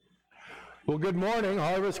Well, good morning,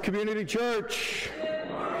 Harvest Community Church.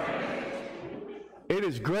 It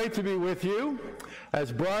is great to be with you.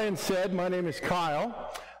 As Brian said, my name is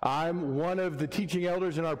Kyle. I'm one of the teaching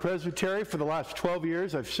elders in our presbytery. For the last 12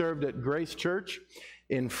 years, I've served at Grace Church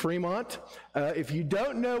in Fremont. If you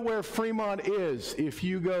don't know where Fremont is, if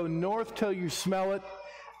you go north till you smell it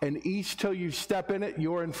and east till you step in it,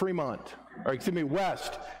 you're in Fremont. Or excuse me,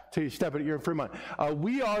 west till you step in it, you're in Fremont.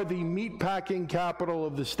 We are the meatpacking capital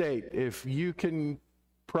of the state. If you can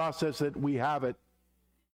process it, we have it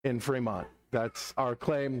in Fremont. That's our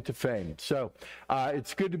claim to fame. So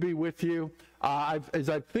it's good to be with you. As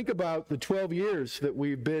I think about the 12 years that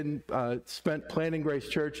we've been spent planning Grace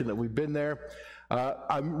Church and that we've been there,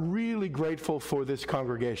 I'm really grateful for this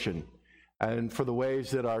congregation and for the ways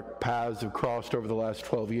that our paths have crossed over the last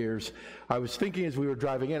 12 years. I was thinking as we were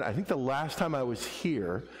driving in, I think the last time I was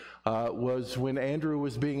here was when Andrew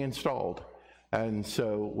was being installed. And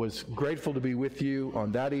so was grateful to be with you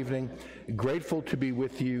on that evening, grateful to be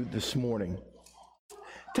with you this morning.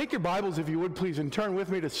 Take your Bibles, if you would, please, and turn with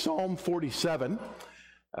me to Psalm 47,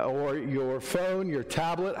 or your phone, your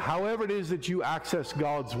tablet, however it is that you access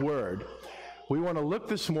God's Word. We want to look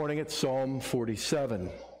this morning at Psalm 47.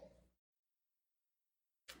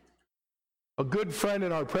 A good friend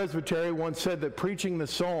in our presbytery once said that preaching the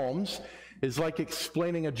Psalms is like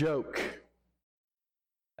explaining a joke.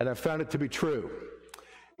 And I found it to be true.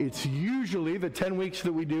 It's usually the 10 weeks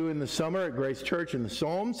that we do in the summer at Grace Church in the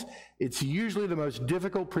Psalms. It's usually the most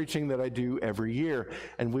difficult preaching that I do every year.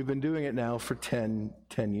 And we've been doing it now for 10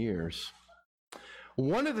 years.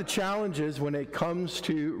 One of the challenges when it comes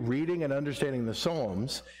to reading and understanding the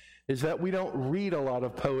Psalms is that we don't read a lot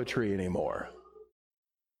of poetry anymore.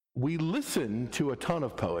 We listen to a ton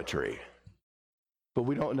of poetry, but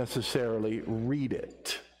we don't necessarily read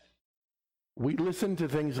it. We listen to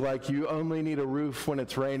things like, you only need a roof when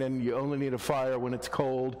it's raining, you only need a fire when it's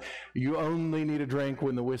cold, you only need a drink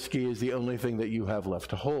when the whiskey is the only thing that you have left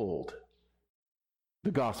to hold.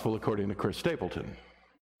 The gospel according to Chris Stapleton.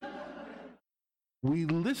 We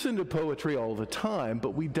listen to poetry all the time,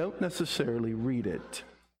 but we don't necessarily read it.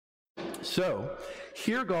 So,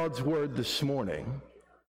 hear God's word this morning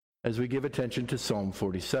as we give attention to Psalm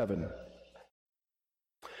 47.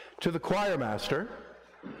 To the choir master,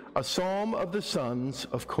 a psalm of the sons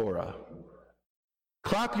of Korah.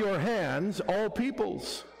 Clap your hands, all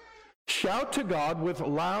peoples. Shout to God with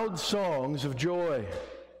loud songs of joy.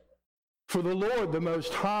 For the Lord, the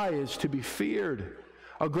Most High, is to be feared,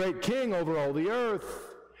 a great king over all the earth.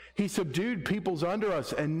 He subdued peoples under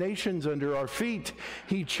us and nations under our feet.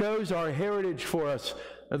 He chose our heritage for us,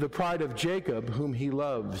 the pride of Jacob, whom he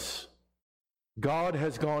loves. God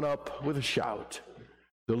has gone up with a shout,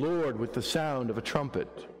 the Lord with the sound of a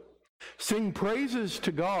trumpet. Sing praises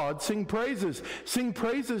to God, sing praises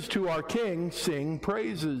to our King, sing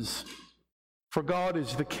praises. For God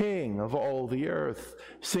is the King of all the earth.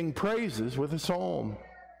 Sing praises with a psalm.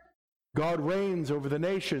 God reigns over the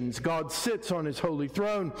nations. God sits on his holy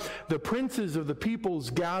throne. The princes of the peoples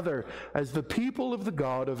gather as the people of the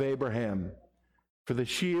God of Abraham. For the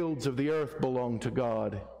shields of the earth belong to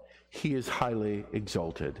God. He is highly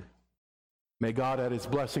exalted. May God add his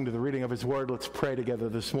blessing to the reading of his word. Let's pray together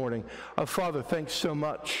this morning. Father, thanks so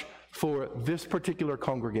much for this particular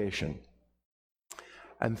congregation.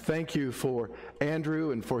 And thank you for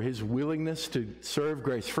Andrew and for his willingness to serve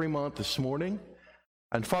Grace Fremont this morning.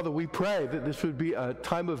 And Father, we pray that this would be a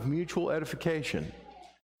time of mutual edification,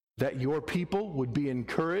 that your people would be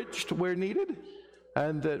encouraged where needed,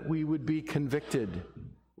 and that we would be convicted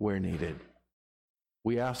where needed.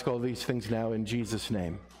 We ask all these things now in Jesus'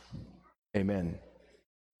 name. Amen.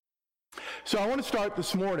 So I want to start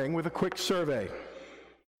this morning with a quick survey.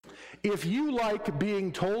 If you like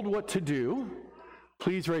being told what to do,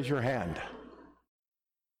 please raise your hand.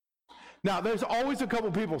 Now, there's always a couple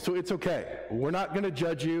people, so it's okay. We're not going to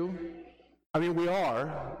judge you. I mean, we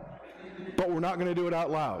are, but we're not going to do it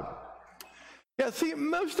out loud. Yeah, see,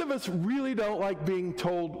 most of us really don't like being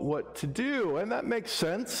told what to do, and that makes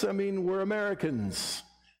sense. I mean, we're Americans.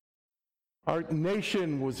 Our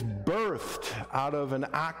nation was birthed out of an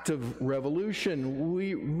act of revolution.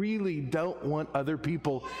 We really don't want other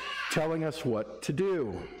people telling us what to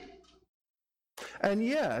do. And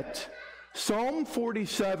yet, Psalm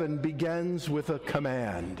 47 begins with a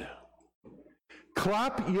command.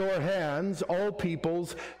 Clap your hands, all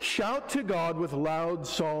peoples. Shout to God with loud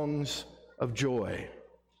songs of joy.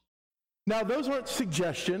 Now, those aren't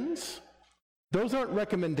suggestions. Those aren't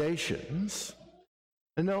recommendations.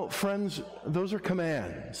 No, friends, those are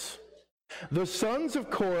commands. The sons of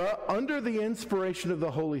Korah, under the inspiration of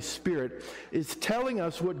the Holy Spirit, is telling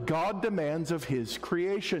us what God demands of his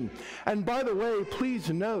creation. And by the way, please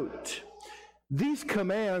note, these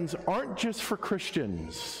commands aren't just for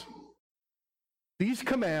Christians. These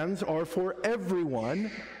commands are for everyone,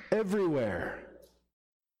 everywhere.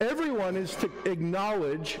 Everyone is to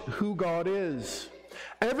acknowledge who God is.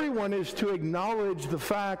 Everyone is to acknowledge the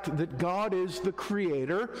fact that God is the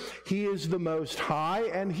Creator, he is the Most High,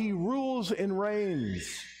 and he rules and reigns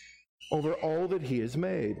over all that he has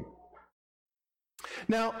made.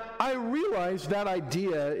 Now, I realize that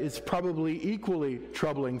idea is probably equally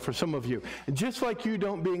troubling for some of you. Just like you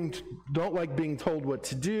don't like being told what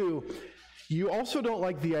to do, you also don't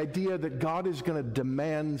like the idea that God is going to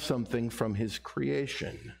demand something from his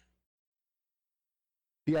creation.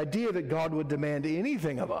 The idea that God would demand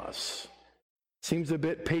anything of us seems a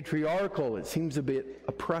bit patriarchal. It seems a bit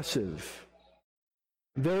oppressive.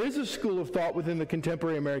 There is a school of thought within the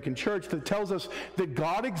contemporary American church that tells us that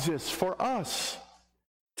God exists for us,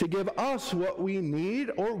 to give us what we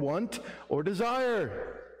need or want or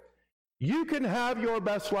desire. You can have your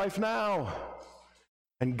best life now,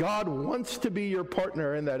 and God wants to be your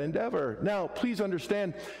partner in that endeavor. Now, please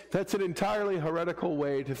understand, that's an entirely heretical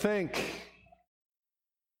way to think.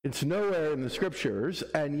 It's nowhere in the scriptures,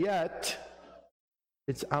 and yet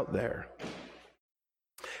it's out there.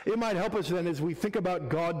 It might help us then as we think about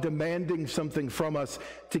God demanding something from us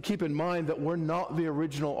to keep in mind that we're not the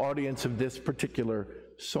original audience of this particular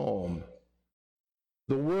psalm.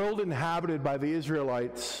 The world inhabited by the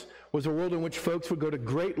Israelites was a world in which folks would go to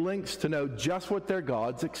great lengths to know just what their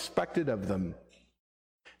gods expected of them.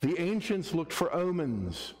 The ancients looked for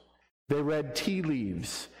omens. They read tea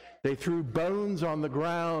leaves. They threw bones on the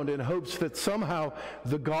ground in hopes that somehow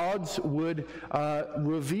the gods would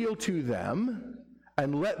reveal to them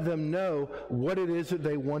and let them know what it is that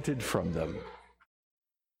they wanted from them.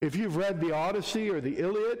 If you've read the Odyssey or the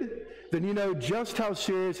Iliad, then you know just how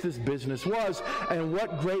serious this business was and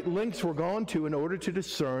what great lengths were gone to in order to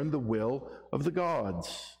discern the will of the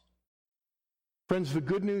gods. Friends, the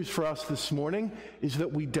good news for us this morning is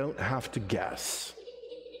that we don't have to guess.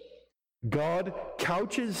 God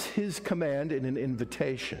couches his command in an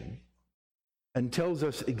invitation and tells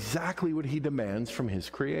us exactly what he demands from his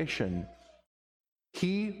creation.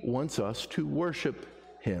 He wants us to worship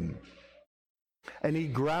him. And he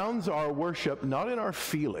grounds our worship not in our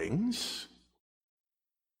feelings,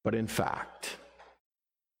 but in fact.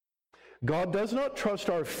 God does not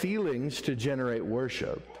trust our feelings to generate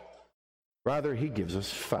worship. Rather, he gives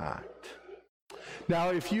us fact. Now,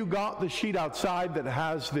 if you got the sheet outside that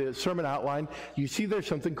has the sermon outline, you see there's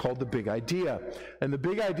something called the big idea. And the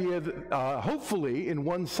big idea, hopefully, in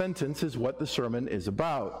one sentence, is what the sermon is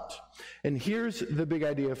about. And here's the big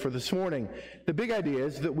idea for this morning. The big idea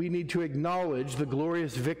is that we need to acknowledge the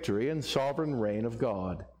glorious victory and sovereign reign of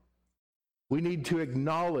God. We need to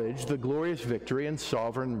acknowledge the glorious victory and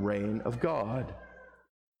sovereign reign of God.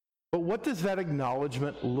 But what does that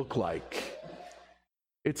acknowledgement look like?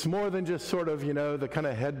 It's more than just sort of, the kind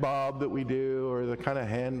of head bob that we do or the kind of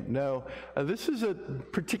hand. No, this is a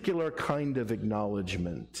particular kind of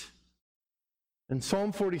acknowledgement. In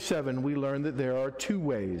Psalm 47, we learn that there are two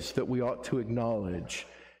ways that we ought to acknowledge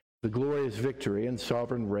the glorious victory and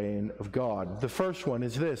sovereign reign of God. The first one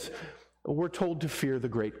is this: we're told to fear the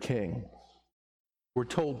great King. We're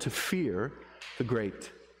told to fear the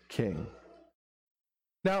great King.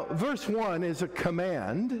 Now, verse 1 is a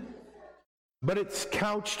command, but it's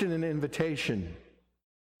couched in an invitation.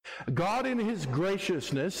 God in his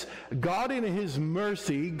graciousness, God in his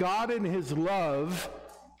mercy, God in his love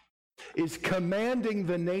is commanding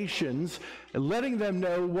the nations, letting them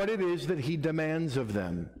know what it is that he demands of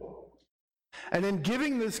them. And in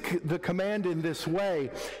giving the command in this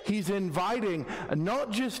way, he's inviting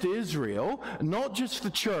not just Israel, not just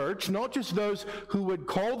the church, not just those who would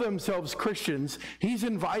call themselves Christians. He's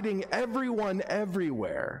inviting everyone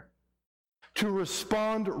everywhere to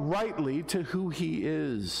respond rightly to who he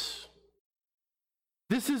is.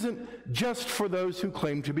 This isn't just for those who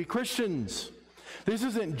claim to be Christians. This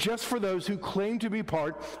isn't just for those who claim to be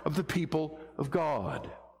part of the people of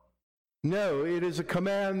God. No, it is a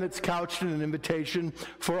command that's couched in an invitation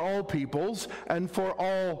for all peoples and for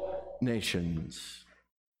all nations.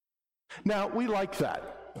 Now, we like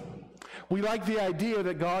that. We like the idea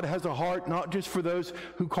that God has a heart not just for those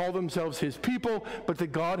who call themselves his people, but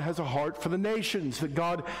that God has a heart for the nations, that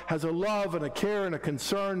God has a love and a care and a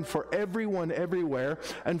concern for everyone everywhere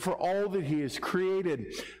and for all that he has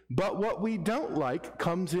created. But what we don't like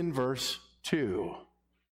comes in verse 2.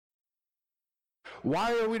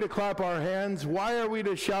 Why are we to clap our hands? Why are we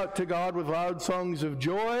to shout to God with loud songs of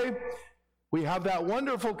joy? we have that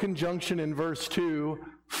wonderful conjunction in verse 2,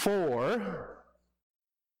 for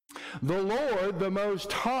the Lord, the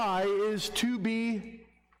Most High, is to be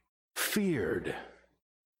feared.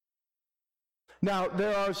 Now,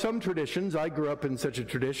 there are some traditions, I grew up in such a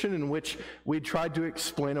tradition, in which we tried to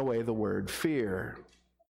explain away the word fear.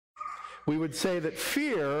 We would say that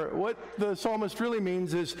fear, what the psalmist really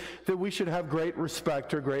means is that we should have great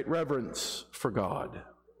respect or great reverence for God.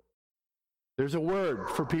 There's a word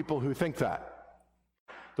for people who think that.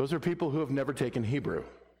 Those are people who have never taken Hebrew.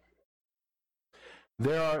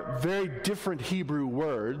 There are very different Hebrew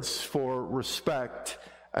words for respect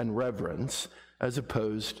and reverence as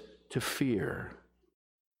opposed to fear.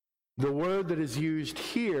 The word that is used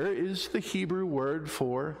here is the Hebrew word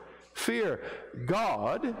for fear.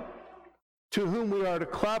 God, to whom we are to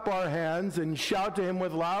clap our hands and shout to him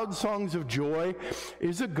with loud songs of joy,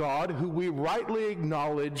 is a God who we rightly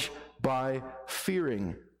acknowledge by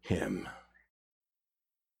fearing him.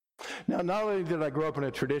 Now, not only did I grow up in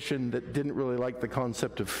a tradition that didn't really like the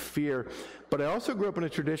concept of fear, but I also grew up in a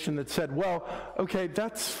tradition that said, well, okay,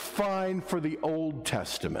 that's fine for the Old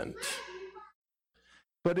Testament.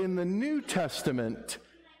 But in the New Testament,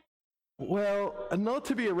 well, not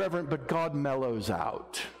to be irreverent, but God mellows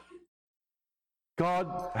out.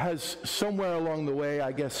 God has somewhere along the way,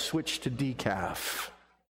 I guess, switched to decaf.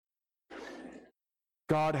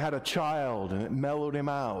 God had a child and it mellowed him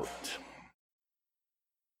out.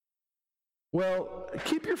 Well,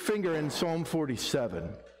 keep your finger in Psalm 47,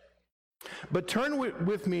 but turn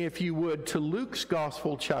with me, if you would, to Luke's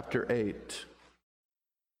Gospel, chapter 8.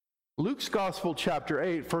 Luke's Gospel, chapter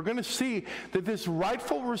 8, for we're going to see that this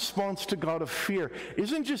rightful response to God of fear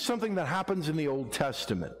isn't just something that happens in the Old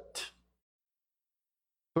Testament,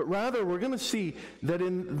 but rather we're going to see that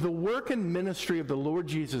in the work and ministry of the Lord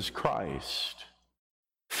Jesus Christ,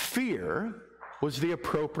 fear was the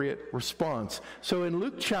appropriate response. So in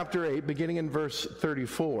Luke chapter 8, beginning in verse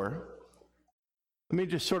 34, let me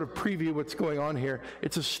just sort of preview what's going on here.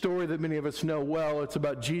 It's a story that many of us know well. It's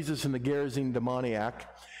about Jesus and the Gerasene demoniac.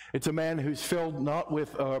 It's a man who's filled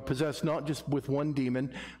possessed not just with one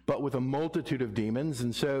demon, but with a multitude of demons.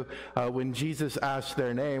 And so when Jesus asks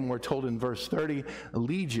their name, we're told in verse 30,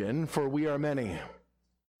 Legion, for we are many.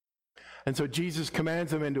 And so Jesus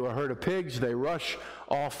commands them into a herd of pigs. They rush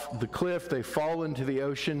off the cliff. They fall into the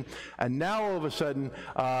ocean. And now all of a sudden,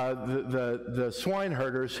 the swine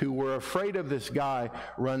herders who were afraid of this guy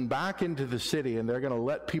run back into the city, and they're going to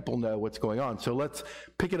let people know what's going on. So let's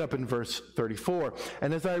pick it up in verse 34.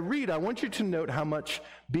 And as I read, I want you to note how much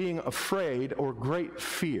being afraid or great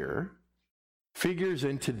fear figures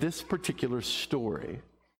into this particular story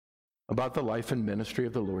about the life and ministry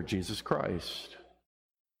of the Lord Jesus Christ.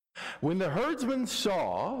 When the herdsmen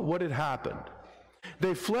saw what had happened,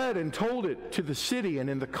 they fled and told it to the city and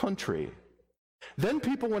in the country. Then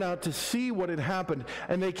people went out to see what had happened,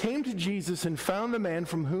 and they came to Jesus and found the man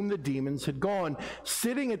from whom the demons had gone,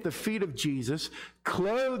 sitting at the feet of Jesus,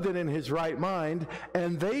 clothed and in his right mind,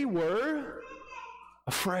 and they were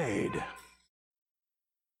afraid.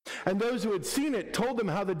 And those who had seen it told them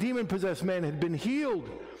how the demon-possessed man had been healed.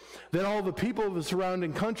 Then all the people of the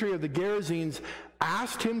surrounding country of the Gerasenes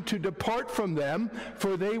asked him to depart from them,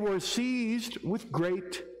 for they were seized with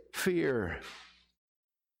great fear.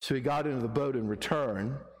 So he got into the boat and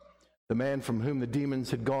returned. The man from whom the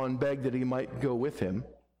demons had gone begged that he might go with him.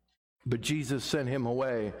 But Jesus sent him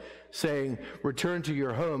away, saying, Return to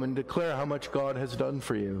your home and declare how much God has done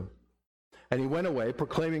for you. And he went away,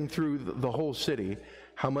 proclaiming through the whole city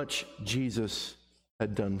how much Jesus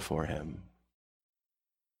had done for him.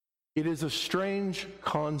 It is a strange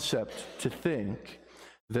concept to think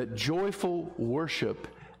that joyful worship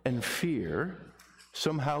and fear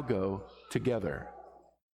somehow go together.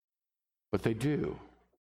 But they do.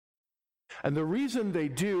 And the reason they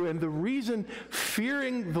do, and the reason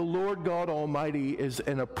fearing the Lord God Almighty is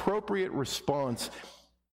an appropriate response,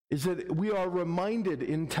 is that we are reminded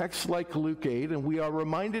in texts like Luke 8, and we are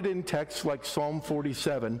reminded in texts like Psalm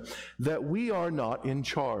 47, that we are not in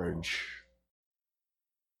charge.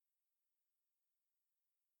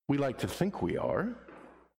 We like to think we are,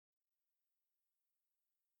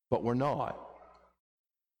 but we're not.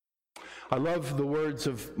 I love the words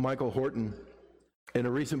of Michael Horton in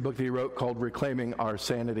a recent book that he wrote called Reclaiming Our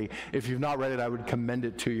Sanity. If you've not read it, I would commend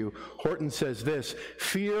it to you. Horton says this: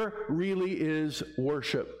 fear really is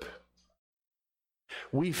worship.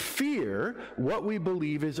 We fear what we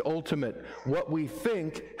believe is ultimate, what we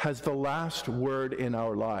think has the last word in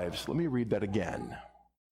our lives. Let me read that again.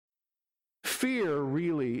 Fear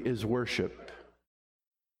really is worship.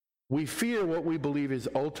 We fear what we believe is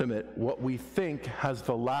ultimate, what we think has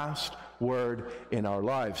the last word in our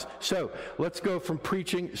lives. So let's go from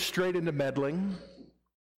preaching straight into meddling.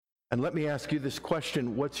 And let me ask you this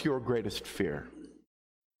question: what's your greatest fear?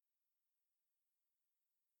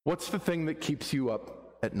 What's the thing that keeps you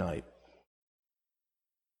up at night?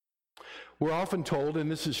 We're often told, and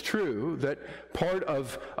this is true, that part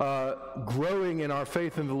of growing in our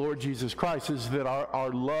faith in the Lord Jesus Christ is that our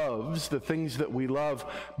loves, the things that we love,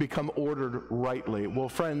 become ordered rightly. Well,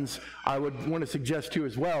 friends, I would want to suggest to you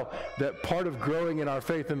as well that part of growing in our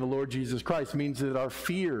faith in the Lord Jesus Christ means that our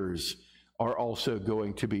fears are also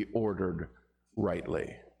going to be ordered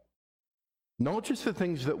rightly. Not just the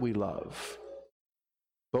things that we love,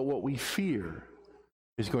 but what we fear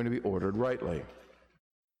is going to be ordered rightly.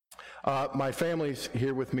 My family's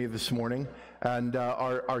here with me this morning, and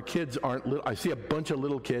our kids aren't little. I see a bunch of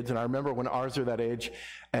little kids, and I remember when ours are that age,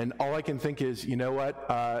 and all I can think is, you know what?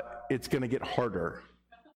 It's going to get harder.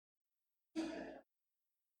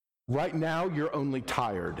 Right now, you're only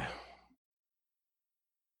tired.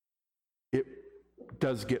 It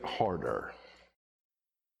does get harder.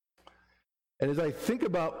 And as I think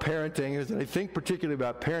about parenting, as I think particularly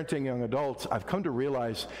about parenting young adults, I've come to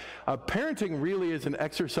realize parenting really is an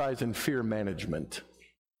exercise in fear management.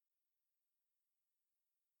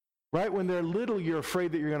 Right? When they're little, you're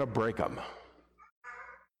afraid that you're going to break them.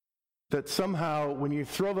 That somehow when you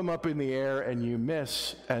throw them up in the air and you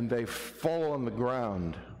miss and they fall on the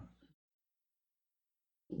ground,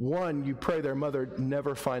 one, you pray their mother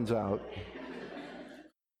never finds out.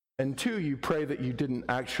 And two, you pray that you didn't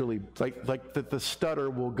actually, like that the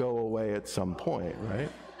stutter will go away at some point,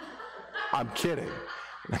 right? I'm kidding.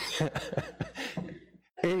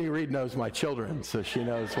 Amy Reed knows my children, so she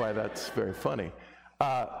knows why that's very funny.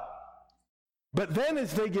 But then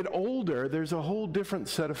as they get older, there's a whole different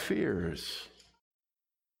set of fears.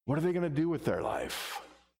 What are they going to do with their life?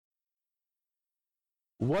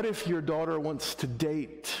 What if your daughter wants to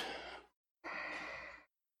date?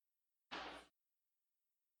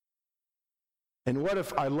 And what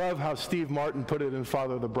if, I love how Steve Martin put it in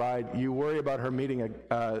Father of the Bride, you worry about her meeting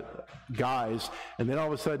guys, and then all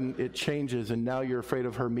of a sudden it changes, and now you're afraid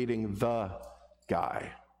of her meeting the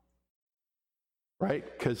guy. Right?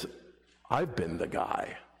 Because I've been the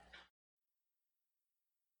guy.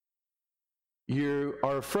 You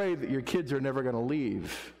are afraid that your kids are never going to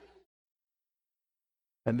leave.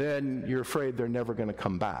 And then you're afraid they're never going to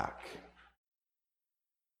come back.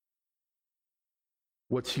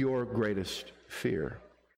 What's your greatest fear?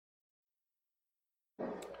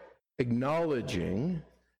 Acknowledging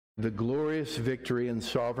the glorious victory and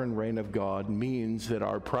sovereign reign of God means that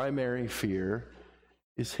our primary fear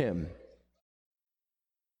is Him.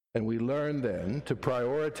 And we learn then to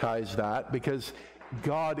prioritize that because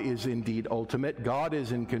God is indeed ultimate, God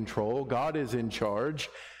is in control, God is in charge,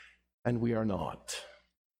 and we are not.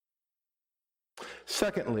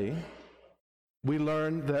 Secondly, we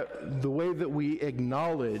learn that the way that we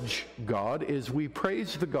acknowledge God is we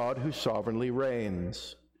praise the God who sovereignly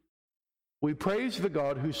reigns. We praise the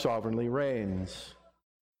God who sovereignly reigns.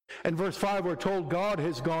 In verse 5, we're told God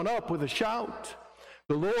has gone up with a shout,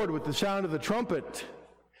 the Lord with the sound of the trumpet.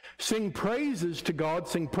 Sing praises to God,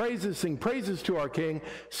 sing praises to our King,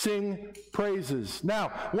 sing praises. Now,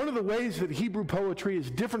 one of the ways that Hebrew poetry is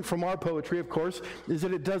different from our poetry, of course, is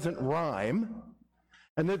that it doesn't rhyme.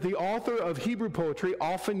 And that the author of Hebrew poetry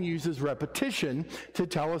often uses repetition to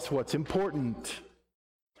tell us what's important.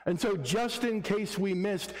 And so just in case we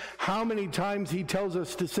missed how many times he tells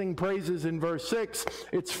us to sing praises in verse 6,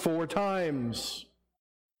 it's 4 times.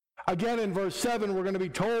 Again, in verse 7, we're going to be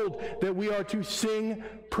told that we are to sing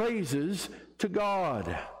praises to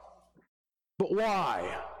God. But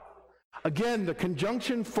why? Again, the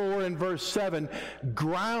conjunction for in verse 7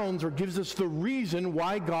 grounds or gives us the reason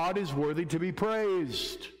why God is worthy to be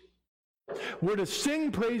praised. We're to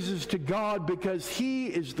sing praises to God because He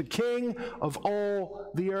is the King of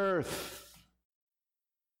all the earth.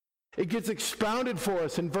 It gets expounded for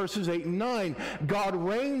us in verses 8 and 9. God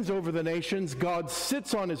reigns over the nations. God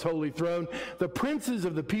sits on His holy throne. The princes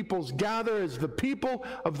of the peoples gather as the people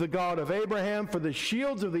of the God of Abraham, for the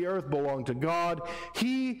shields of the earth belong to God.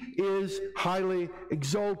 He is highly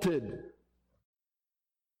exalted.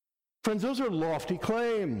 Friends, those are lofty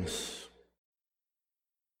claims.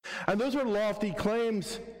 And those are lofty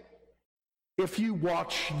claims if you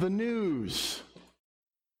watch the news.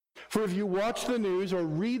 For if you watch the news or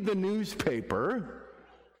read the newspaper,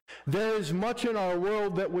 there is much in our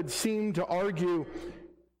world that would seem to argue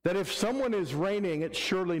that if someone is reigning, it's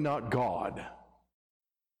surely not God.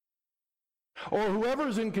 Or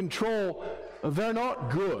whoever's in control, they're not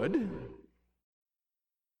good.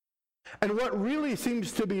 And what really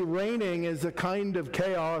seems to be reigning is a kind of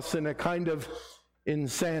chaos and a kind of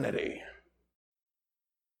insanity.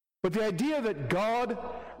 But the idea that God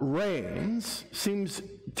reigns seems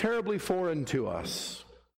terribly foreign to us.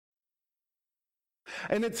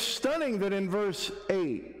 And it's stunning that in verse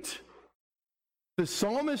 8, the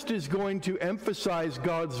psalmist is going to emphasize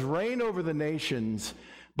God's reign over the nations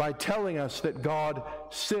by telling us that God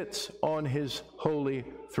sits on his holy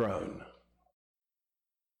throne.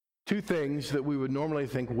 Two things that we would normally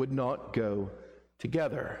think would not go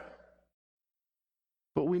together.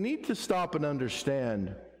 But we need to stop and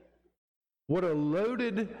understand what a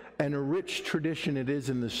loaded and a rich tradition it is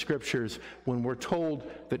in the scriptures when we're told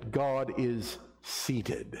that God is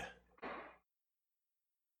seated.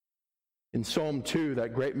 In Psalm 2,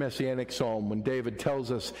 that great messianic psalm, when David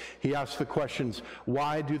tells us, he asks the questions,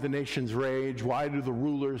 why do the nations rage? Why do the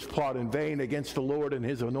rulers plot in vain against the Lord and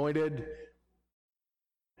his anointed?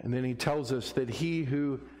 And then he tells us that he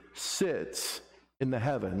who sits in the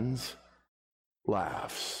heavens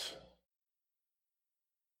laughs.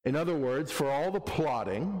 In other words, for all the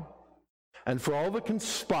plotting and for all the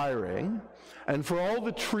conspiring and for all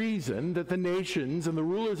the treason that the nations and the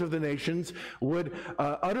rulers of the nations would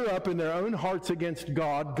utter up in their own hearts against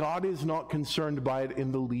God, God is not concerned by it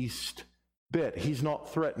in the least bit. He's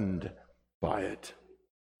not threatened by it.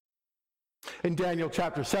 In Daniel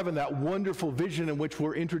chapter 7, that wonderful vision in which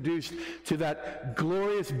we're introduced to that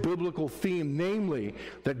glorious biblical theme, namely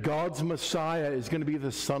that God's Messiah is going to be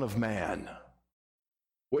the Son of Man.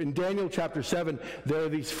 In Daniel chapter 7, there are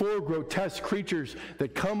these four grotesque creatures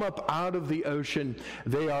that come up out of the ocean.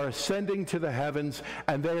 They are ascending to the heavens,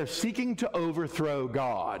 and they are seeking to overthrow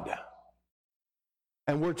God.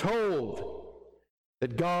 And we're told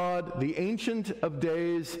that God, the Ancient of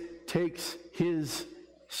Days, takes his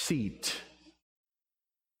seat.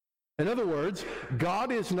 In other words,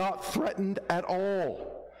 God is not threatened at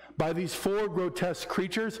all by these four grotesque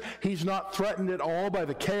creatures. He's not threatened at all by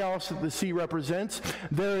the chaos that the sea represents.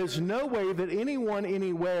 There is no way that anyone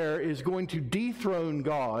anywhere is going to dethrone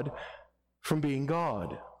God from being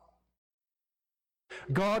God.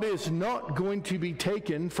 God is not going to be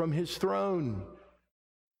taken from his throne.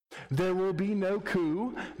 There will be no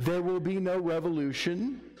coup. There will be no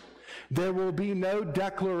revolution. There will be no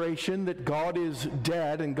declaration that God is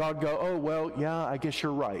dead and God go, oh, well, yeah, I guess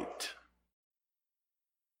you're right.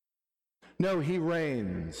 No, he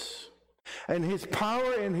reigns. And his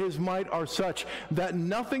power and his might are such that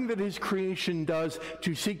nothing that his creation does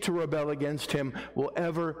to seek to rebel against him will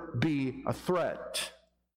ever be a threat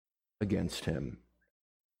against him.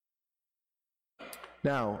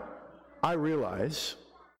 Now, I realize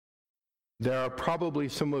there are probably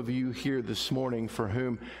some of you here this morning for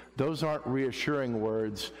whom those aren't reassuring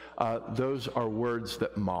words. Those are words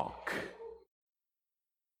that mock.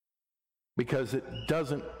 Because it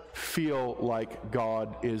doesn't feel like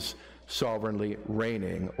God is sovereignly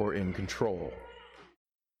reigning or in control.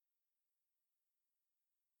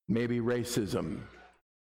 Maybe racism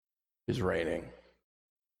is reigning.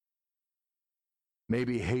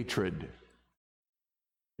 Maybe hatred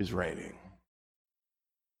is reigning.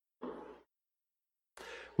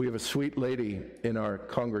 We have a sweet lady in our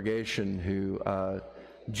congregation who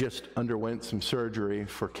just underwent some surgery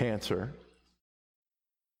for cancer.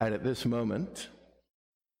 And at this moment,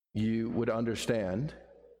 you would understand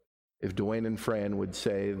if Dwayne and Fran would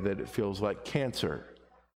say that it feels like cancer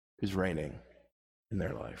is reigning in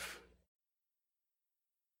their life.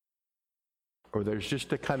 Or there's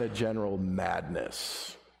just a kind of general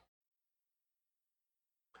madness.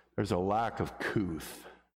 There's a lack of couth.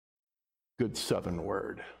 Good Southern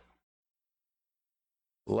word.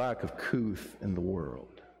 Lack of couth in the world.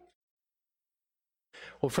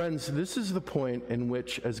 Well, friends, this is the point in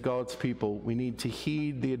which, as God's people, we need to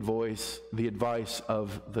heed the advice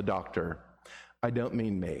of the doctor. I don't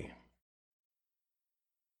mean me.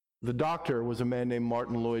 The doctor was a man named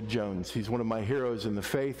Martin Lloyd-Jones. He's one of my heroes in the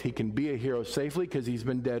faith. He can be a hero safely because he's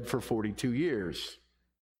been dead for 42 years.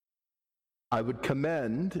 I would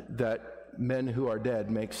commend that men who are dead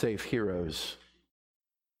make safe heroes.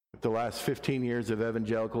 The last 15 years of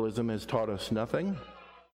evangelicalism has taught us nothing.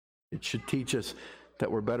 It should teach us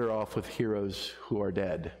that we're better off with heroes who are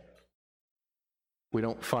dead. We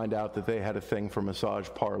don't find out that they had a thing for massage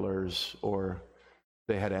parlors or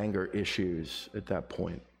they had anger issues at that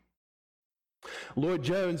point. Lloyd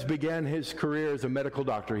Jones began his career as a medical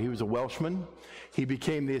doctor. He was a Welshman. He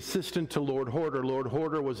became the assistant to Lord Horder. Lord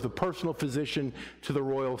Horder was the personal physician to the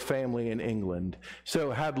royal family in England.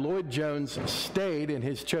 So had Lloyd Jones stayed in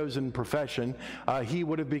his chosen profession, he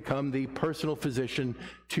would have become the personal physician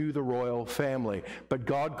to the royal family. But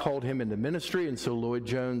God called him into ministry, and so Lloyd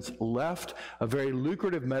Jones left a very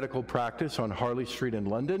lucrative medical practice on Harley Street in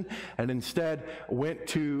London, and instead went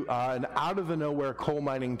to an out-of-the-nowhere coal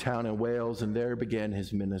mining town in Wales, and there began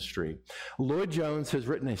his ministry. Lloyd Jones has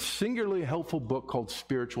written a singularly helpful book called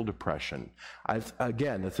Spiritual Depression.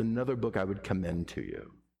 Again, that's another book I would commend to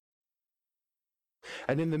you.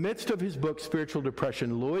 And in the midst of his book, Spiritual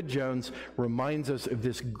Depression, Lloyd Jones reminds us of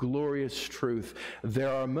this glorious truth.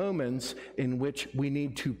 There are moments in which we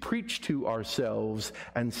need to preach to ourselves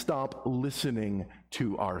and stop listening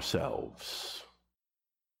to ourselves.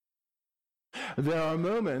 There are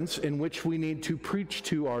moments in which we need to preach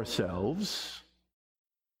to ourselves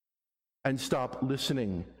and stop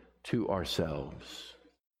listening to ourselves.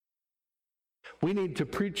 We need to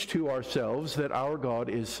preach to ourselves that our God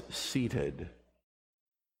is seated.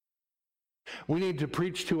 We need to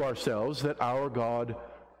preach to ourselves that our God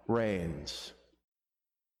reigns.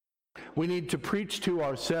 We need to preach to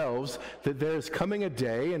ourselves that there is coming a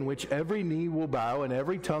day in which every knee will bow and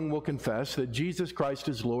every tongue will confess that Jesus Christ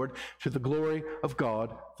is Lord, to the glory of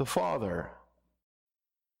God the Father.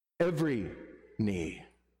 Every knee.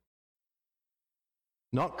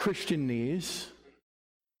 Not Christian knees,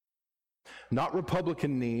 not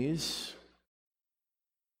Republican knees,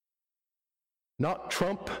 not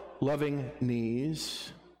Trump-loving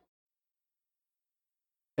knees.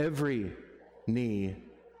 Every knee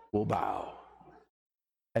will bow,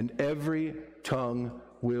 and every tongue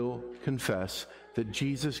will confess that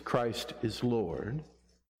Jesus Christ is Lord,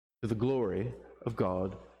 to the glory of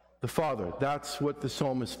God the Father. That's what the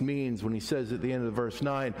psalmist means when he says at the end of verse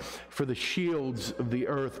 9, "For the shields of the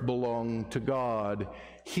earth belong to God.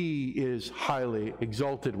 He is highly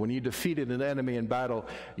exalted." When you defeated an enemy in battle,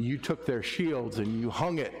 you took their shields and you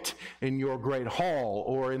hung it in your great hall,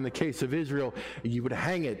 or in the case of Israel, you would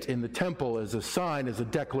hang it in the temple as a sign, as a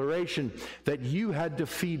declaration that you had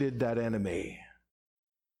defeated that enemy.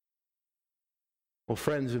 Well,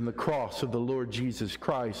 friends, in the cross of the Lord Jesus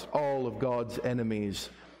Christ, all of God's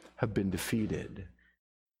enemies have been defeated.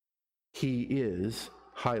 He is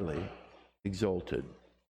highly exalted.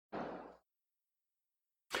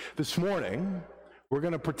 This morning, we're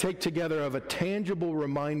going to partake together of a tangible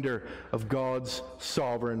reminder of God's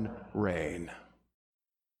sovereign reign.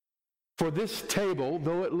 For this table,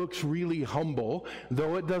 though it looks really humble,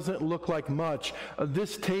 though it doesn't look like much,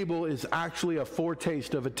 this table is actually a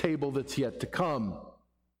foretaste of a table that's yet to come.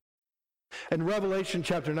 In Revelation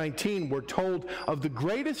chapter 19, we're told of the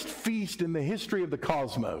greatest feast in the history of the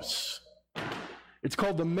cosmos. It's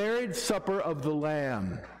called the marriage supper of the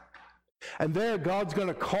Lamb. And there, God's going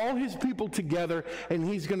to call his people together, and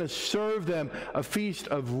he's going to serve them a feast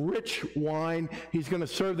of rich wine. He's going to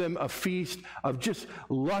serve them a feast of just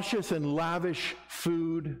luscious and lavish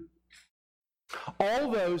food.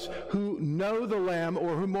 All those who know the Lamb,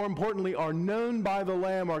 or who more importantly are known by the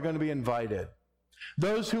Lamb, are going to be invited.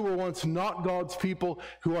 Those who were once not God's people,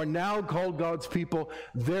 who are now called God's people,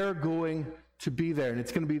 they're going to be there. And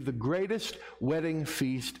it's going to be the greatest wedding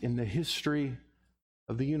feast in the history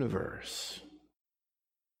of the universe.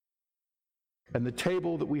 And the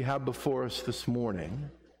table that we have before us this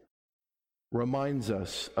morning reminds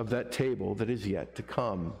us of that table that is yet to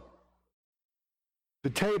come.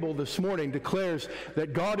 The table this morning declares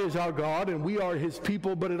that God is our God and we are his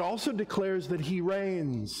people, but it also declares that he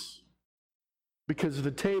reigns, because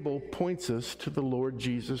the table points us to the Lord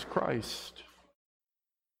Jesus Christ.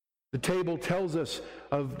 The table tells us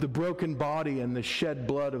of the broken body and the shed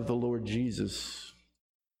blood of the Lord Jesus.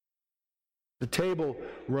 The table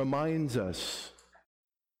reminds us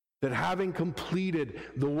that having completed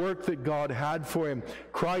the work that God had for him,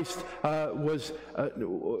 Christ was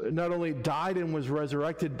not only died and was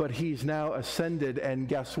resurrected, but he's now ascended, and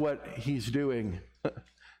guess what he's doing?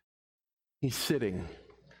 He's sitting.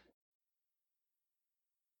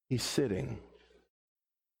 He's sitting.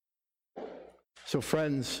 So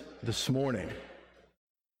friends, this morning,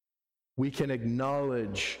 we can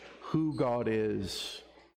acknowledge who God is.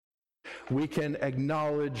 We can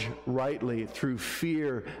acknowledge rightly through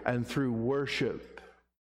fear and through worship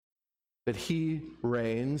that he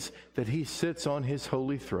reigns, that he sits on his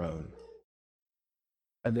holy throne.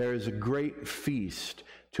 And there is a great feast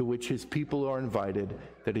to which his people are invited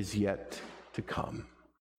that is yet to come.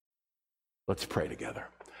 Let's pray together.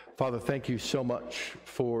 Father, thank you so much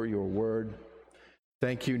for your word.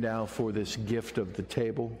 Thank you now for this gift of the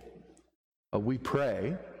table. We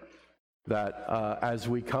pray that as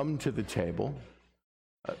we come to the table,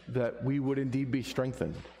 that we would indeed be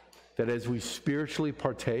strengthened, that as we spiritually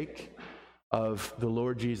partake of the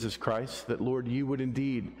Lord Jesus Christ, that, Lord, you would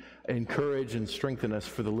indeed encourage and strengthen us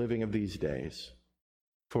for the living of these days.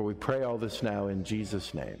 For we pray all this now in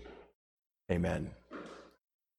Jesus' name. Amen.